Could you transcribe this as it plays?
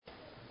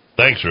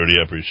Thanks, Rudy.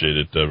 I appreciate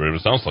it.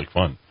 It sounds like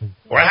fun.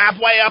 We're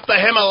halfway up the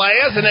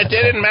Himalayas, and it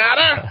didn't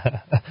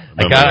matter.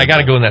 I got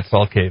to go in that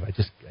salt cave. I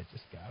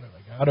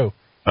got to.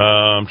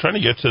 I'm trying to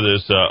get to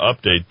this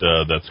update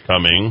that's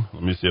coming.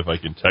 Let me see if I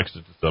can text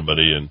it to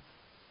somebody.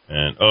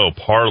 And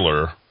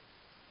Parler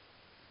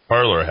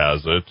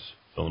has it.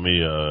 So let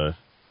me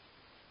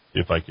see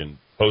if I can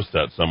post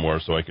that somewhere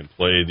so I can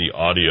play the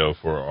audio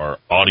for our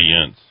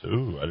audience.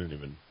 Ooh,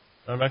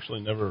 I've actually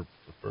never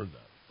preferred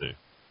that. Let's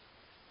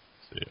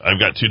see. I've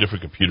got two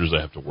different computers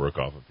I have to work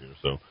off of here.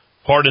 So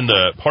pardon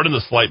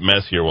the slight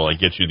mess here while I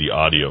get you the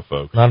audio,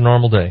 folks. Not a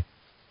normal day.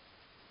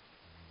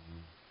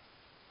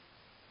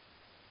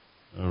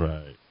 All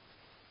right.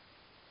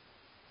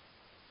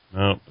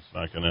 No, it's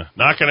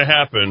not gonna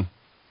happen.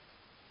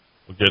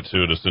 We'll get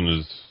to it as soon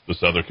as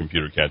this other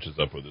computer catches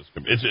up with this.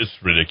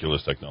 It's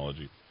ridiculous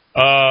technology.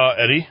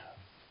 Eddie,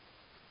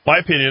 my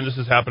opinion, this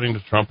is happening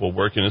to Trump will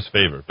work in his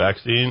favor.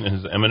 Vaccine and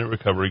his imminent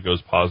recovery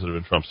goes positive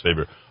in Trump's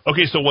favor.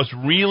 Okay, so what's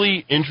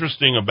really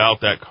interesting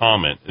about that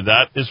comment,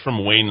 that is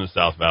from Wayne in the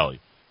South Valley.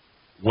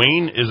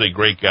 Wayne is a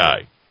great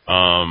guy,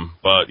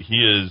 but he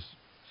is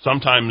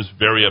sometimes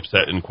very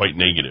upset and quite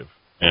negative.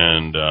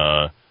 And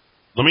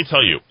let me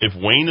tell you, if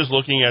Wayne is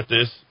looking at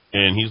this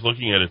and he's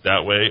looking at it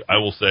that way, I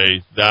will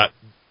say that,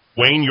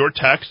 Wayne, your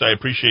text I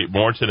appreciate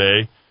more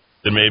today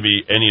than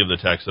maybe any of the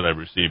texts that I've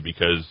received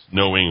because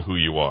knowing who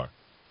you are.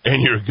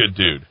 And you're a good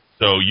dude.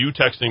 So you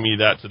texting me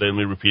that today, let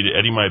me repeat it.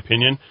 Eddie, my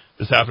opinion,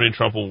 this happening,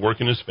 Trump will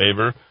work in his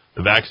favor.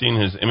 The vaccine,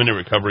 his imminent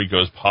recovery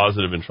goes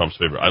positive in Trump's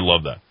favor. I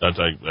love that. That's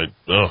perfect.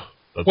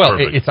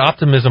 It's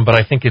optimism, but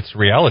I think it's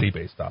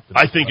reality-based optimism.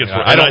 I think it's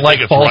right. I don't like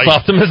false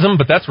optimism,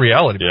 but that's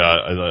reality. Yeah,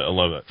 I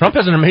love it. Trump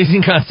has an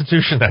amazing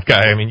constitution, that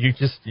guy. I mean, you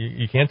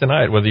can't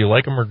deny it, whether you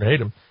like him or hate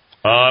him.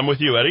 I'm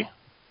with you, Eddie.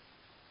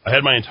 I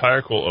had my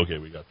entire Okay,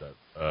 we got that.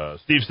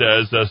 Steve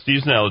says,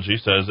 Steve's analogy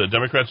says that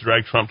Democrats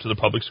dragged Trump to the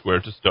public square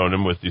to stone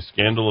him with the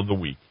scandal of the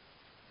week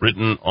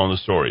written on the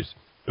stories.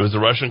 It was the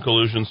Russian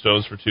collusion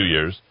stones for 2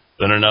 years,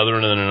 then another,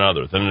 and then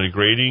another. Then the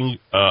degrading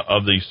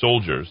of the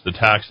soldiers, the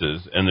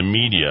taxes, and the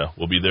media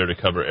will be there to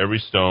cover every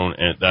stone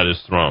that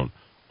is thrown.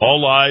 All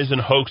lies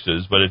and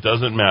hoaxes, but it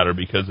doesn't matter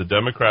because the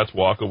Democrats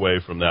walk away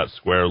from that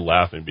square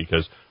laughing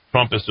because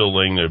Trump is still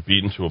laying there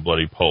beaten to a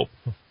bloody pulp.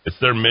 It's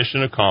their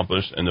mission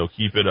accomplished, and they'll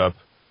keep it up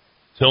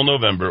till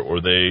November, or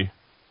they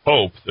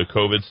hope the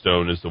COVID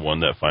stone is the one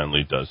that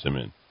finally does him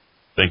in.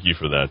 Thank you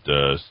for that,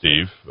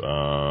 Steve.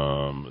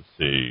 Let's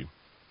see.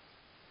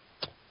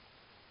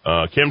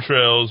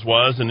 Chemtrails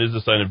was and is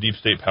a sign of deep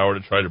state power to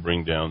try to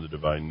bring down the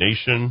divine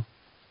nation.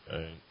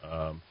 Okay.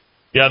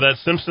 Yeah, that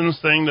Simpsons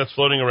thing that's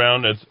floating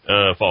around, it's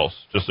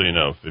false, just so you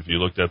know. If you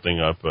look that thing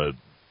up,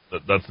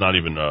 that's not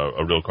even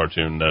a real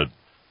cartoon. That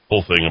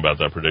whole thing about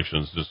that prediction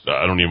is just,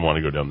 I don't even want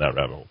to go down that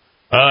rabbit hole.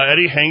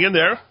 Eddie, hang in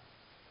there.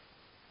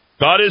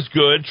 God is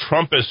good.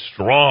 Trump is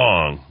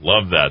strong.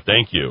 Love that.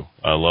 Thank you.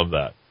 I love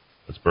that.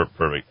 That's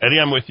perfect. Eddie,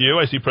 I'm with you.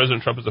 I see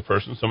President Trump as a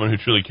person, someone who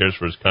truly cares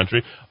for his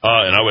country.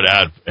 And I would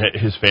add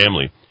his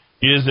family.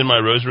 He is in my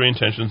rosary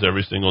intentions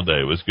every single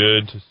day. It was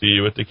good to see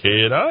you at the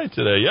K&I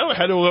today. Yeah,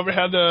 whoever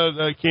had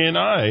the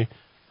K&I.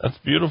 That's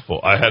beautiful.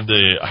 I had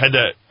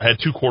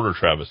 2 quarter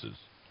Travises.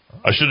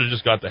 I should have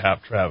just got the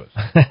half Travis.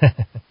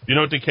 You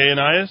know what the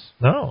K&I is?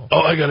 No.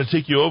 Oh, I got to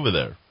take you over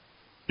there.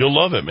 You'll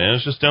love it, man.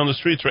 It's just down the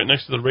street. It's right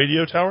next to the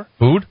radio tower.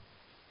 Food?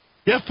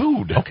 Yeah,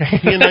 food. Okay.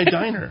 K&I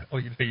Diner. Oh,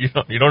 you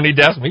don't need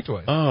to ask me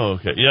twice. Oh,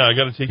 okay. Yeah, I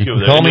got to take you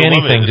over there. Call me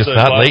anything, just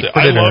not late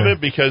for dinner. I love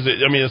it because,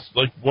 it's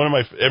like one of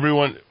my,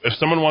 everyone, if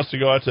someone wants to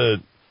go out to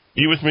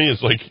eat with me,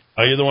 it's like,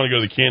 I either want to go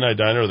to the K&I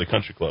Diner or the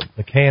Country Club.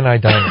 The K&I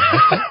Diner.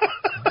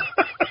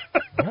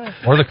 All right.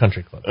 Or the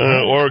Country Club.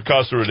 Or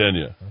Casa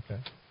Rodenia. Okay.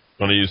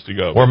 When I used to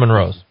go. Or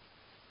Monroe's.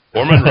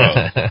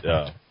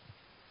 Yeah.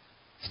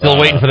 Still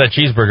waiting for that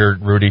cheeseburger,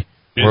 Rudy.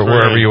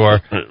 Wherever you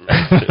are.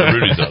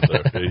 Rudy's out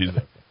there. Yeah, he's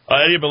there.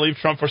 Eddie, I believe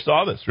Trump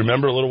foresaw this.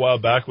 Remember a little while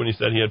back when he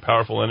said he had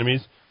powerful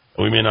enemies,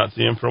 and we may not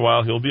see him for a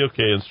while? He'll be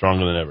okay and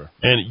stronger than ever.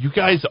 And you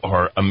guys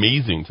are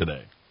amazing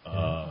today.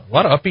 A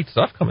lot of upbeat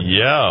stuff coming in.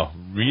 Yeah,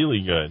 really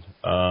good.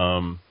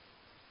 I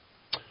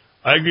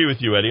agree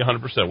with you, Eddie,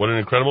 100%. What an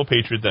incredible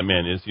patriot that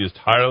man is. He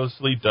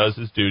tirelessly does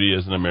his duty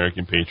as an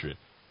American patriot.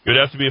 You would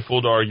have to be a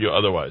fool to argue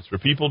otherwise. For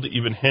people to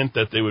even hint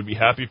that they would be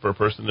happy for a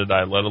person to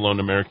die, let alone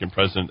an American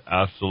president,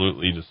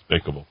 absolutely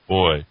despicable.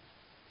 Boy.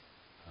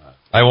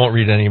 I won't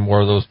read any more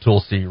of those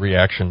Tulsi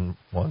reaction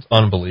ones.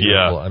 Unbelievable.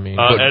 Yeah. I mean,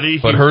 Eddie,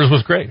 but hers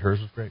was great.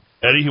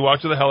 Eddie, he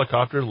walked to the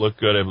helicopter, looked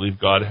good. I believe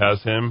God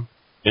has him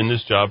in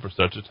this job for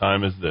such a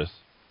time as this.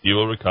 He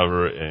will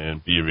recover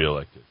and be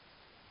reelected.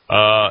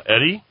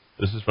 Eddie,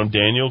 this is from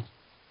Daniel.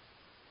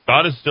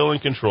 God is still in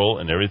control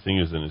and everything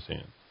is in his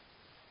hands.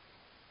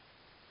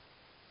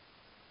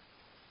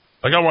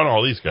 Like, I want all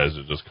these guys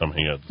to just come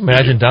hang out.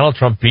 Imagine Donald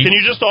Trump beats... Can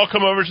you just all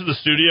come over to the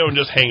studio and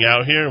just hang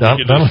out here?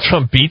 Donald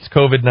Trump beats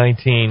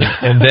COVID-19,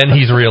 and then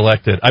he's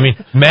reelected. I mean,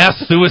 mass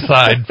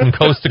suicide from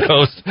coast to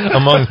coast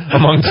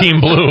among Team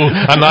Blue.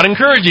 I'm not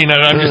encouraging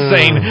it. I'm just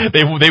saying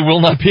they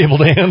will not be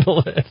able to handle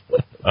it.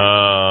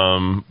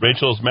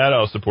 Rachel's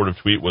Madhouse supportive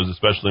tweet was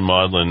especially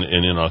maudlin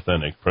and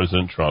inauthentic.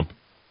 President Trump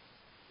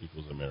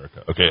equals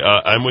America. Okay,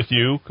 I'm with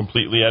you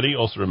completely, Eddie.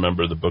 Also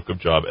remember the book of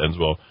Job ends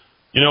well.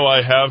 You know,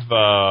 I have,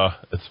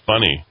 it's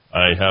funny,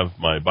 I have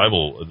my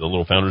Bible, the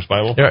Little Founder's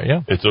Bible.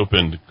 Yeah. It's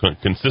opened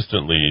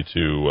consistently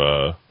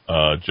to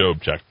Job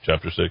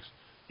chapter 6.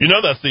 You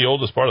know that's the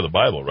oldest part of the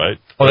Bible, right?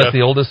 Oh, that's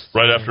the oldest?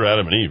 Right after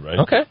Adam and Eve, right?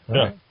 Okay. Yeah.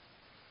 Right.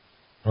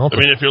 Well, I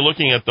mean, if you're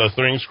looking at the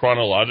things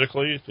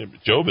chronologically,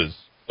 Job is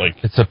like...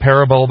 It's a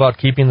parable about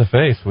keeping the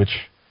faith, which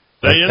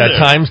at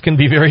times can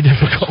be very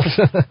difficult.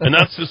 And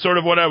that's just sort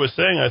of what I was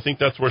saying. I think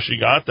that's where she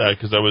got that,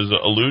 because I was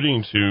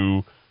alluding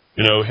to,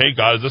 you know, hey,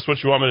 God, is this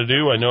what you want me to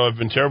do? I know I've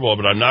been terrible,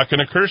 but I'm not going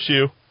to curse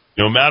you.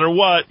 No matter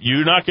what,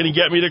 you're not going to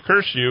get me to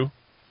curse you.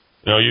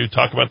 You know, you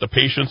talk about the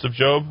patience of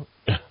Job.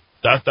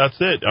 That's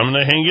it. I'm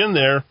going to hang in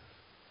there.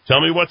 Tell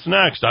me what's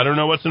next. I don't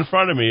know what's in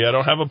front of me. I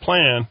don't have a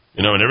plan.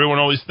 You know, and everyone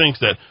always thinks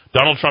that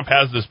Donald Trump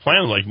has this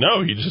plan. Like,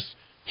 no, he's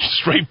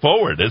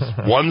straightforward. It's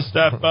one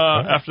step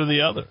after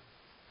the other.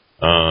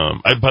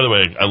 By the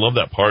way, I love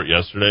that part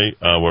yesterday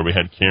where we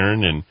had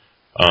Karen and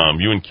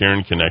you and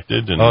Karen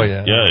connected. And oh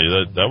yeah,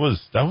 that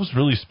was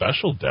really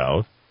special,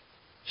 Dowd.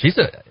 She's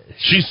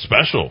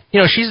special.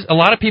 You know, a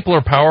lot of people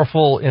are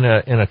powerful in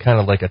a kind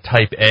of like a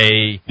type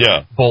A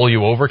bowl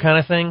you over kind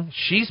of thing.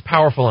 She's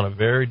powerful in a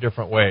very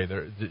different way.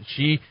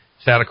 She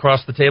sat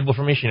across the table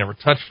from me. She never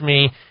touched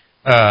me.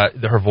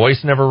 Her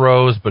voice never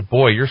rose. But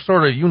boy, you're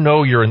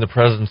you're in the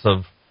presence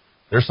of.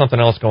 There's something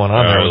else going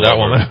on there with that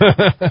woman.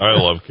 I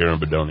love Karen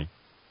Bedoni.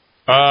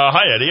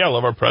 Hi, Eddie. I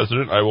love our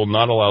president. I will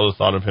not allow the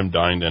thought of him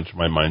dying to enter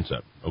my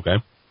mindset. Okay?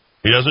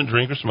 He doesn't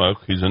drink or smoke.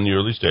 He's in the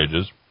early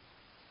stages.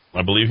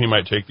 I believe he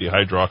might take the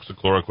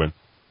hydroxychloroquine.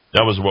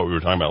 That was what we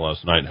were talking about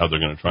last night, how they're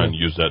going to try and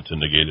use that to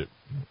negate it.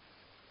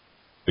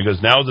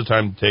 Because now is the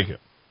time to take it.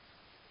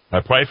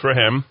 I pray for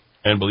him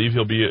and believe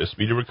he'll be a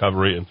speedy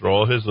recovery and throw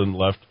all this in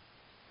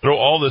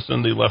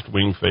the left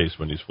wing face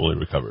when he's fully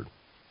recovered.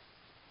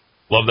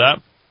 Love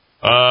that.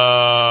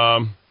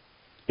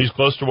 He's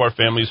close to our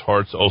family's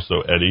hearts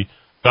also, Eddie.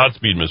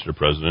 Godspeed, Mr.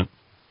 President.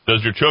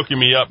 Says you're choking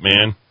me up,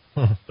 man.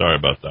 Sorry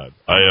about that.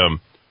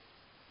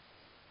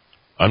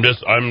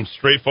 I'm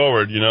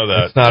straightforward, you know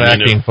that. It's not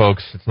acting,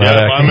 folks. It's not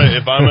acting.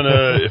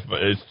 If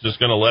it's just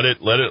gonna let it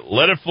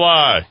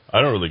fly. I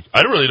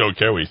really don't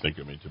care what you think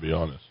of me, to be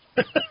honest.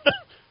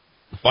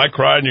 If I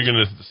cry and you're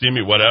gonna see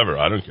me, whatever,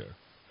 I don't care.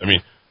 I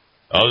mean,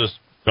 I'll just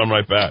come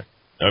right back.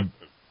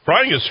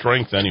 Crying is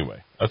strength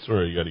anyway. That's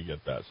where you got to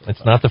get that. Sometimes.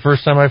 It's not the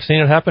first time I've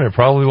seen it happen. It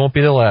probably won't be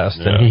the last.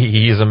 Yeah. And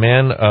he is a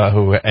man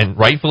who, and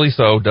rightfully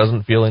so,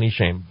 doesn't feel any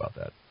shame about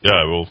that.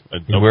 Yeah, well,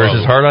 he wears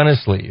his heart on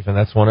his sleeve, and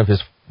that's one of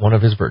his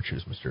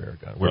virtues, Mr.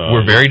 Aragon.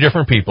 We're very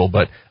different people,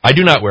 but I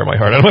do not wear my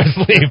heart on my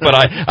sleeve. But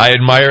I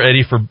admire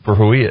Eddie for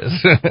who he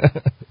is.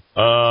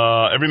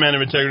 Every man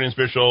of integrity and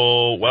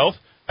spiritual wealth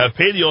have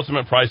paid the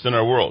ultimate price in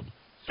our world,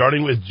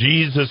 starting with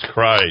Jesus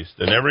Christ,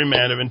 and every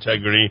man of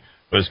integrity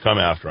has come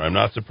after. I'm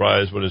not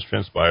surprised what has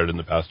transpired in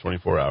the past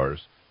 24 hours.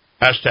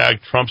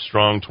 Hashtag Trump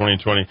Strong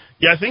 2020.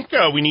 Yeah, I think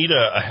we need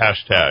a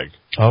hashtag.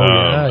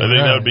 I think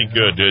that would be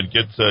good, dude.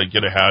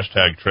 Get a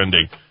hashtag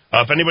trending.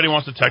 If anybody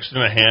wants to text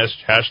in a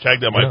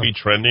hashtag that might be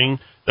trending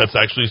that's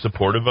actually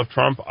supportive of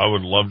Trump, I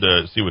would love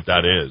to see what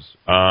that is.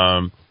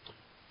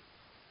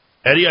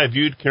 Eddie, I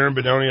viewed Karen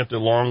Bedoni at the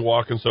Long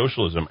Walk in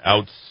Socialism.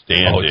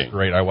 Outstanding. Oh, it's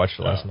great. I watched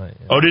it last night.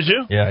 Yeah. Oh, did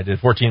you? Yeah, I did.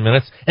 14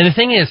 minutes. And the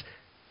thing is,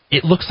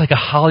 it looks like a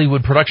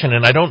Hollywood production,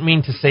 and I don't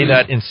mean to say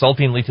that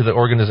insultingly to the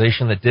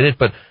organization that did it,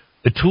 but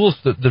the tools,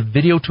 the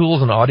video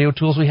tools and audio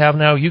tools we have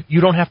now, you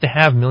don't have to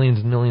have millions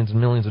and millions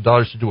and millions of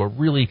dollars to do a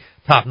really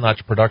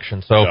top-notch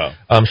production. So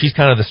she's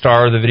kind of the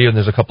star of the video, and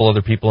there's a couple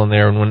other people in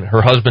there, and when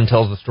her husband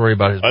tells the story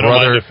about his brother...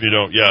 I don't mind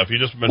if you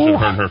just mention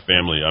her and her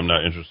family. I'm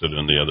not interested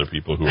in the other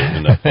people who are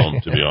in that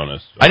film, to be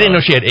honest. I didn't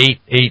know she had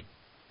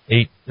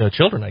eight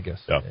children, I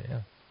guess. Yeah.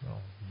 Well,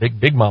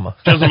 big mama.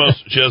 She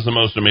has the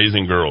most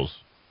amazing girls.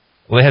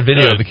 Well, they had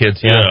video of the kids.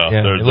 Yeah.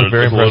 They look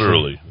very impressive.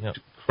 Literally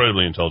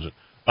incredibly intelligent.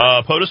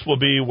 POTUS will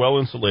be well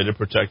insulated,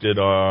 protected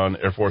on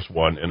Air Force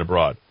One and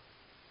abroad.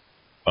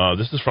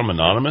 This is from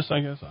Anonymous, I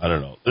guess? I don't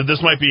know.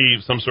 This might be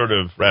some sort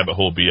of rabbit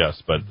hole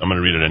BS, but I'm going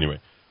to read it anyway.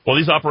 While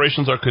these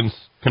operations are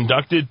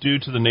conducted due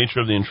to the nature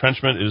of the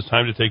entrenchment, it is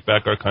time to take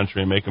back our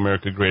country and make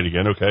America great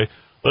again, okay?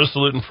 Let us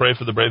salute and pray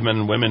for the brave men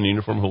and women in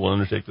uniform who will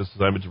undertake this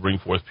assignment to bring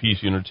forth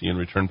peace, unity, and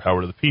return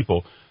power to the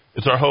people.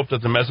 It's our hope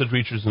that the message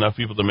reaches enough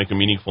people to make a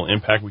meaningful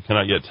impact. We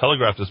cannot yet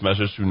telegraph this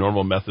message through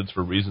normal methods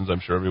for reasons I'm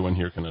sure everyone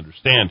here can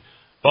understand.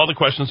 Follow the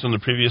questions from the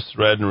previous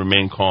thread and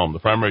remain calm. The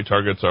primary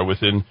targets are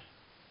within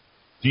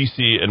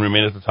D.C. and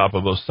remain at the top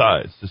of both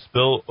sides. The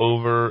spill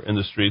over in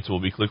the streets will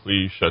be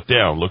quickly shut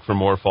down. Look for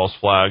more false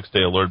flags.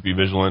 Stay alert. Be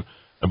vigilant.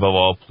 Above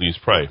all, please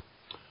pray.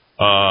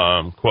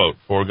 Quote,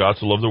 for God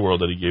so loved the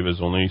world that he gave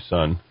his only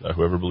son, that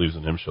whoever believes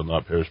in him shall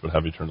not perish but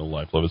have eternal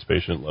life. Love is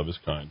patient. Love is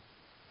kind.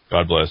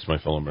 God bless my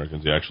fellow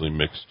Americans. He actually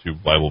mixed two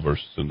Bible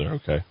verses in there,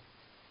 okay?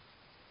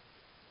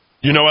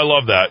 You know I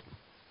love that.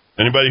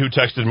 Anybody who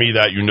texted me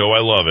that, you know I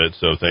love it,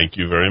 so thank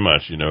you very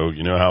much. You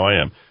know how I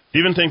am. To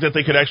even think that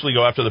they could actually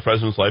go after the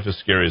president's life is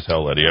scary as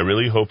hell, Eddie. I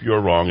really hope you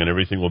are wrong and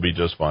everything will be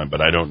just fine,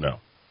 but I don't know.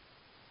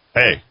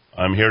 Hey,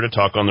 I'm here to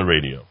talk on the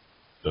radio,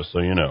 just so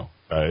you know,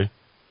 okay?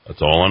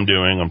 That's all I'm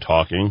doing. I'm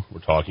talking. We're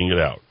talking it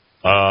out.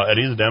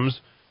 Eddie, the Dems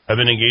have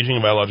been engaging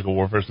in biological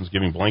warfare since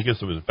giving blankets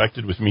that was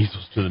infected with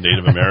measles to the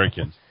Native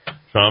Americans.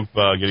 Trump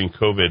getting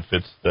COVID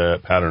fits the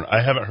pattern.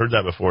 I haven't heard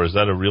that before. Is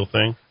that a real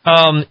thing?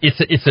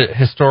 It's a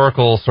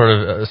historical sort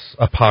of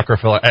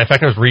apocryphal. In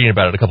fact, I was reading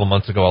about it a couple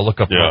months ago. I'll look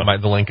up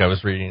the link I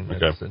was reading.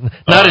 Okay. It's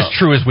not as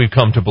true as we've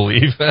come to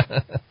believe.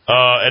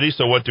 Eddie,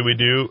 so what do we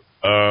do?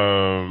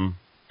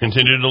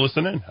 Continue to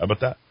listen in. How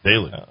about that?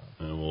 Daily.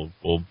 And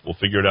we'll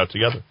figure it out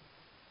together.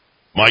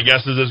 My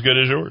guess is as good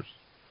as yours.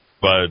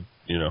 But,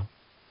 you know,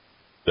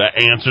 the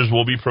answers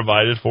will be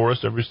provided for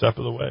us every step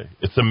of the way.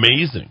 It's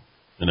amazing,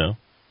 you know.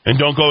 And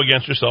don't go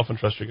against yourself and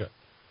trust your gut.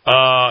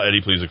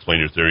 Eddie, please explain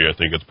your theory. I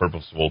think it's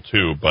purposeful,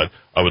 too, but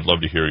I would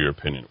love to hear your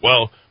opinion.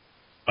 Well,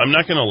 I'm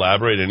not going to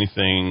elaborate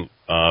anything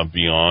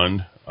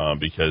beyond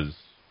because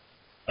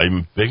I'm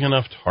a big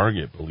enough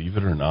target, believe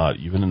it or not,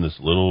 even in this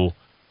little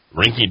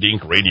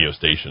rinky-dink radio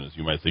station, as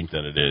you might think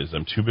that it is.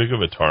 I'm too big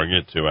of a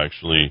target to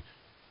actually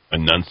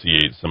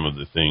enunciate some of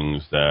the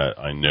things that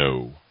I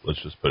know.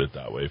 Let's just put it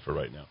that way for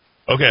right now.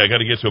 Okay, I got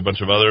to get to a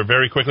bunch of other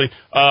very quickly.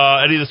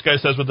 Eddie, this guy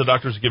says what the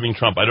doctor's giving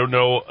Trump. I don't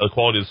know the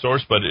quality of the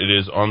source, but it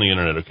is on the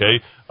internet,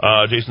 okay?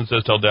 Jason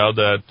says, tell Dowd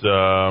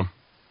that...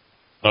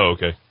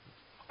 okay.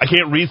 I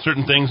can't read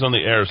certain things on the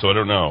air, so I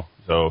don't know.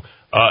 So,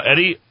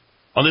 Eddie,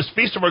 on this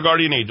feast of our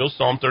guardian angels,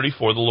 Psalm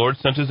 34, the Lord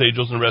sent his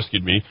angels and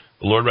rescued me.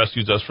 The Lord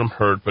rescues us from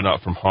hurt, but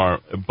not from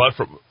harm. But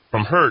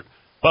from hurt,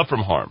 but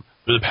from harm.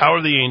 Through the power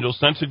of the angels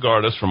sent to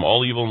guard us from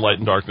all evil and light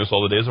and darkness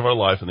all the days of our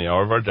life and the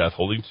hour of our death,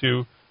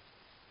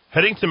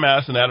 heading to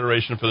Mass in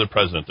adoration for the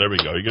President. There we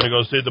go. You're going to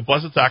go say the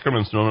Blessed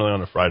Sacrament's normally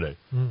on a Friday.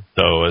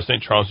 So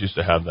St. Charles used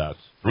to have that.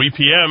 3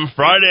 p.m.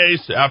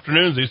 Fridays,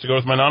 afternoons, I used to go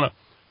with my Nana.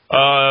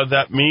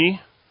 That me?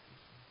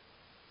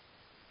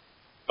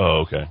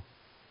 Oh, okay.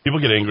 People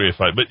get angry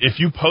but if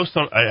you post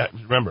something,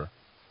 remember,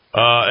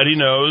 Eddie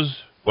knows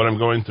what I'm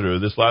going through.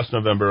 This last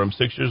November, I'm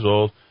 6 years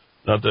old.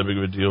 Not that big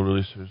of a deal,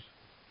 really.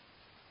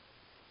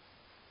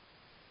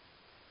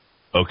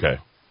 Okay.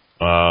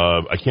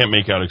 I can't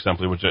make out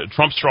exactly which.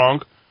 Trump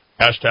strong.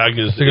 Hashtag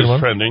is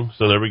trending,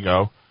 so there we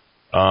go.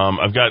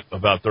 I've got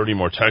about 30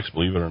 more texts,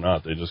 believe it or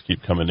not. They just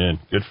keep coming in.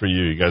 Good for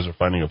you. You guys are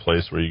finding a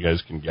place where you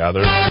guys can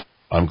gather.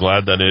 I'm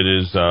glad that it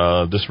is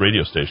this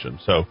radio station.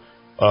 So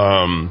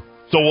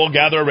we'll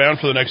gather around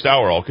for the next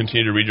hour. I'll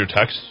continue to read your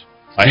texts.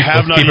 I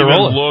have not even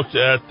looked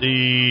at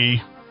the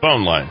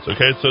phone lines,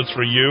 okay? So it's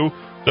for you.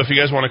 So if you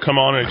guys want to come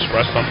on and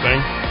express something,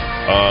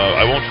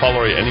 I won't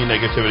tolerate any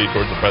negativity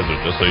towards the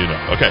president, just so you know.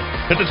 Okay,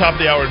 hit the top of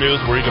the hour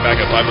news. We're going to go back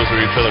at 5:03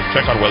 each other.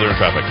 Check on weather and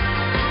traffic.